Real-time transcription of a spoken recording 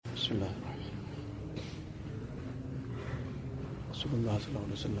Bismillah. Rasulullah sallallahu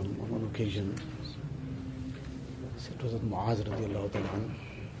alaihi wasallam on one occasion said to Hazrat Muaz radiallahu ta'ala anhu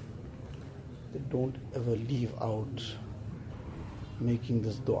that don't ever leave out making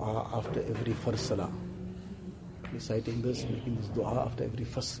this dua after every first salah. Reciting this, making this dua after every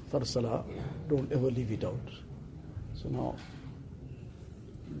first salah, don't ever leave it out. So now,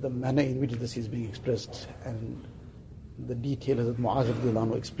 the manner in which this is being expressed and the detail that Muaz radiallahu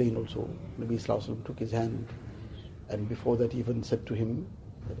anhu explained also, Nabi sallallahu alaihi wasallam took his hand and before that even said to him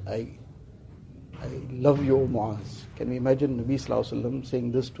that I love you, O Muaz. Can we imagine Nabi sallallahu alaihi wasallam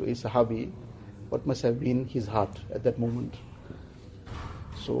saying this to a Sahabi? What must have been his heart at that moment?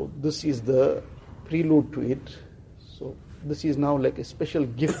 So this is the prelude to it. So this is now like a special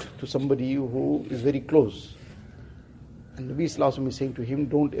gift to somebody who is very close. And Nabi sallallahu alaihi wasallam is saying to him,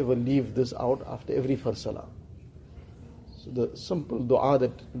 don't ever leave this out after every first salah. So the simple dua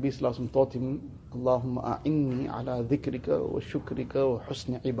that Nabi sallallahu alaihi wasallam taught him, Allahumma a'inni ala dhikrika wa shukrika wa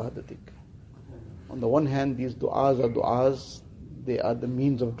husni ibadatik. On the one hand, these du'as are du'as, they are the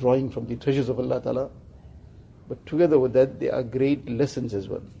means of drawing from the treasures of Allah Ta'ala. But together with that, they are great lessons as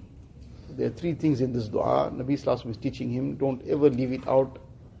well. There are three things in this dua. Nabi sallallahu alaihi wasallam is teaching him, don't ever leave it out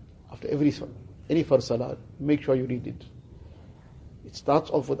after any first salah. Make sure you read it. It starts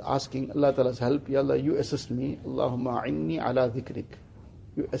off with asking Allah Ta'ala's help. Ya Allah, you assist me. Allahumma inni ala dhikrik.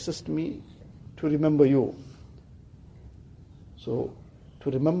 You assist me to remember you. So, to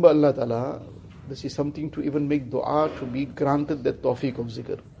remember Allah Ta'ala, this is something to even make dua to be granted that tawfiq of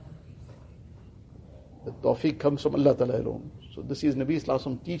zikr. The tawfiq comes from Allah Ta'ala alone. So this is Nabi sallallahu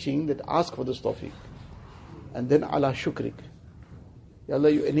alaihi wasallam teaching that ask for this tawfiq. And then ala shukrik. Ya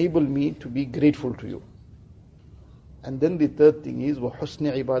Allah, you enable me to be grateful to you. And then the third thing is wa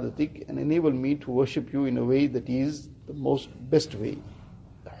husni ibadatik, and enable me to worship you in a way that is the most best way.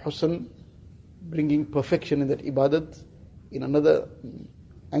 The husn, bringing perfection in that ibadat. In another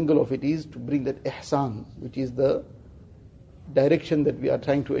angle of it is to bring that ihsan, which is the direction that we are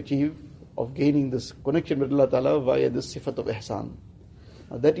trying to achieve of gaining this connection with Allah Ta'ala via this sifat of ihsan.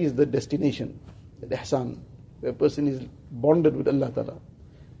 Now that is the destination, that ihsan, where a person is bonded with Allah Ta'ala.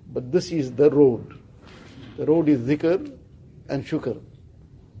 But this is the road. The road is zikr and shukr.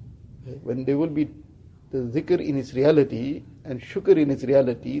 When there will be the zikr in its reality and shukr in its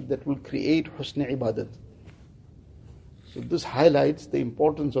reality, that will create husn ibadat. So this highlights the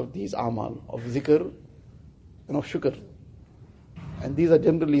importance of these amal, of zikr and of shukr. And these are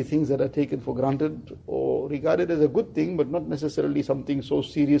generally things that are taken for granted or regarded as a good thing, but not necessarily something so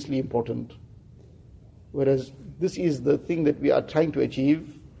seriously important. Whereas this is the thing that we are trying to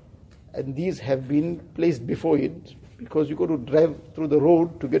achieve, and these have been placed before it, because you got to drive through the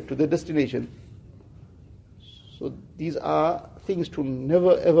road to get to the destination. So these are things to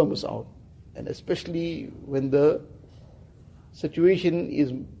never ever miss out. And especially when the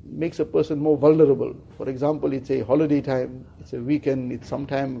situation makes a person more vulnerable. For example, it's a holiday time, it's a weekend, it's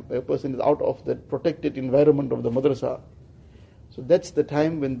sometime a person is out of that protected environment of the madrasa. So that's the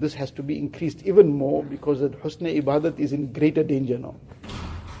time when this has to be increased even more, because that husn ibadat is in greater danger now.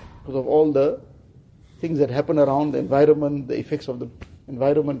 Because of all the things that happen around the environment, the effects of the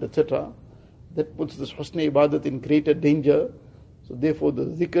environment, etc. That puts this husn ibadat in greater danger. So therefore the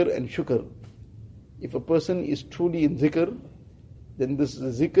zikr and shukr. If a person is truly in zikr, then this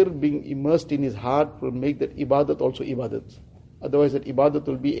zikr being immersed in his heart will make that ibadat also ibadat. Otherwise that ibadat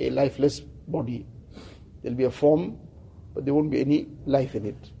will be a lifeless body. There will be a form, but there won't be any life in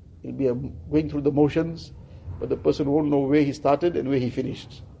it. It will be going through the motions, but the person won't know where he started and where he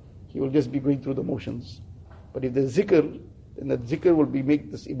finished. He will just be going through the motions. But if there's zikr, then that zikr will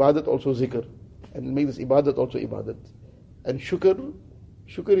make this ibadat also zikr, and make this ibadat also ibadat. And shukr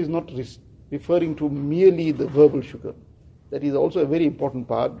is not referring to merely the verbal shukr. That is also a very important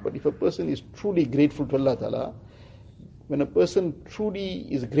part. But if a person is truly grateful to Allah Ta'ala, when a person truly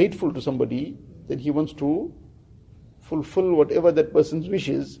is grateful to somebody, then he wants to fulfill whatever that person's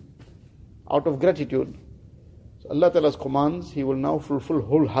wishes out of gratitude. So Allah Ta'ala's commands, he will now fulfill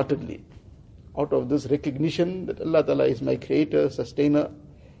wholeheartedly, out of this recognition that Allah Ta'ala is my creator, sustainer,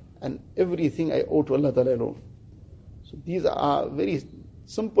 and everything I owe to Allah Ta'ala alone. So these are very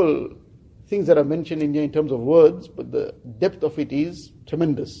simple things that are mentioned in here in terms of words, but the depth of it is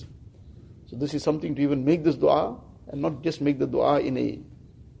tremendous. So this is something to even make this dua, and not just make the dua in a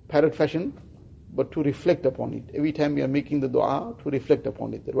parrot fashion, but to reflect upon it. Every time we are making the dua, to reflect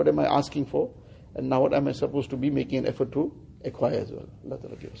upon it. That what am I asking for? And now what am I supposed to be making an effort to acquire as well? Allah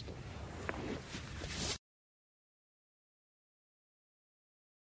Ta'ala give us that.